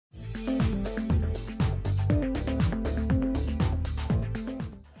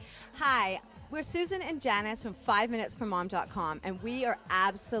Hi, we're Susan and Janice from 5minutesformom.com, and we are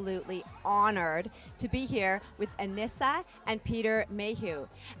absolutely honored to be here with Anissa and Peter Mayhew.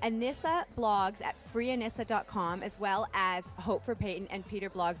 Anissa blogs at freeanissa.com, as well as Hope for Peyton, and Peter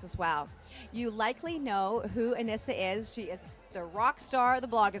blogs as well. You likely know who Anissa is. She is the rock star of the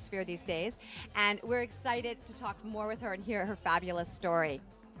blogosphere these days, and we're excited to talk more with her and hear her fabulous story.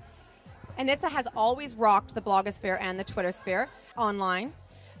 Anissa has always rocked the blogosphere and the Twitter sphere online.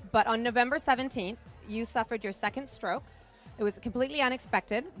 But on November 17th, you suffered your second stroke. It was completely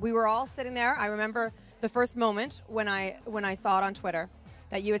unexpected. We were all sitting there. I remember the first moment when I saw it on Twitter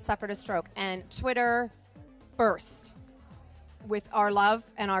that you had suffered a stroke, and Twitter burst with our love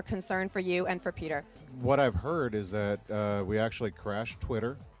and our concern for you and for Peter. What I've heard is that we actually crashed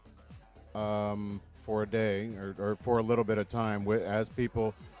Twitter for a day or for a little bit of time as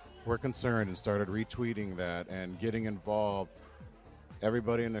people were concerned and started retweeting that and getting involved.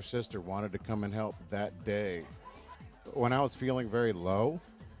 Everybody and their sister wanted to come and help that day. When I was feeling very low,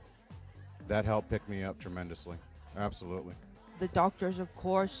 that helped pick me up tremendously. Absolutely. The doctors, of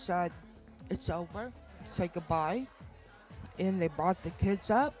course, said it's over, say goodbye, and they brought the kids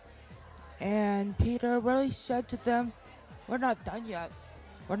up. And Peter really said to them, we're not done yet.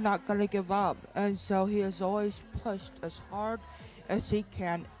 We're not going to give up. And so he has always pushed as hard as he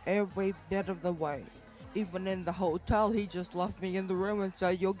can every bit of the way. Even in the hotel, he just left me in the room and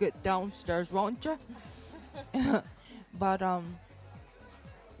said, you'll get downstairs, won't you? But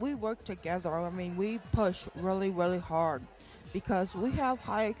we work together. I mean, we push really, really hard because we have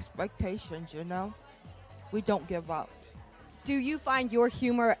high expectations, you know? We don't give up. Do you find your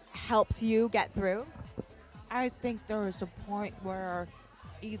humor helps you get through? I think there is a point where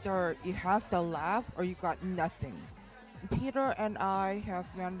either you have to laugh or you got nothing. Peter and I have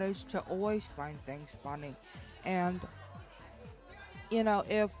managed to always find things funny. And, you know,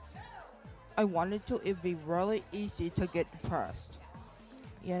 if I wanted to, it'd be really easy to get depressed.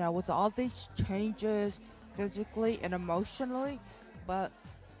 You know, with all these changes physically and emotionally, but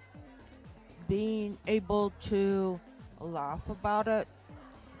being able to laugh about it,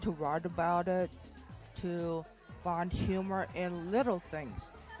 to write about it, to find humor in little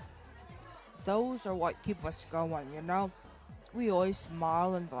things. Those are what keep us going, you know? We always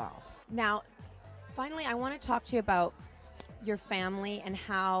smile and laugh. Now, finally, I want to talk to you about your family and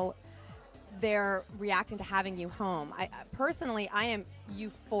how they're reacting to having you home. Personally, I am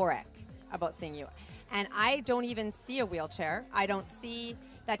euphoric about seeing you. And I don't even see a wheelchair. I don't see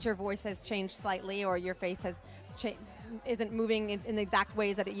that your voice has changed slightly or your face has isn't moving in the exact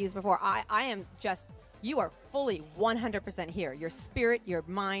ways that it used before. I am just, you are fully 100% here. Your spirit, your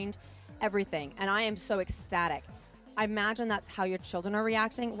mind, everything. And I am so ecstatic. I imagine that's how your children are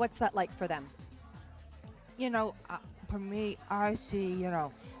reacting. What's that like for them? You know, for me, I see, you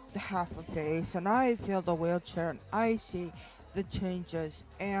know, the half a face, and I feel the wheelchair, and I see the changes.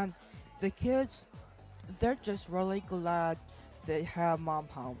 And the kids, they're just really glad they have mom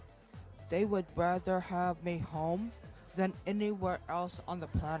home. They would rather have me home than anywhere else on the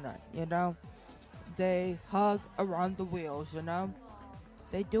planet, you know? They hug around the wheels, you know?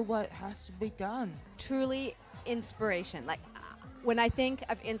 They do what has to be done. Truly inspiration. Like, when I think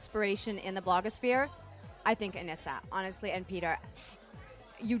of inspiration in the blogosphere, I think Anissa, honestly, and Peter.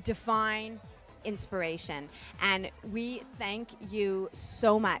 You define inspiration. And we thank you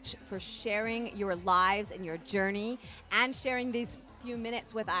so much for sharing your lives and your journey and sharing these few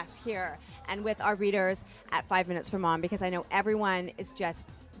minutes with us here and with our readers at 5 Minutes for Mom, because I know everyone is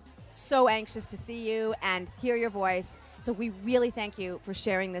just so anxious to see you and hear your voice. So we really thank you for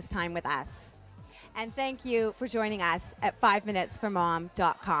sharing this time with us. And thank you for joining us at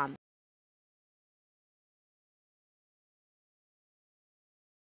 5minutesformom.com.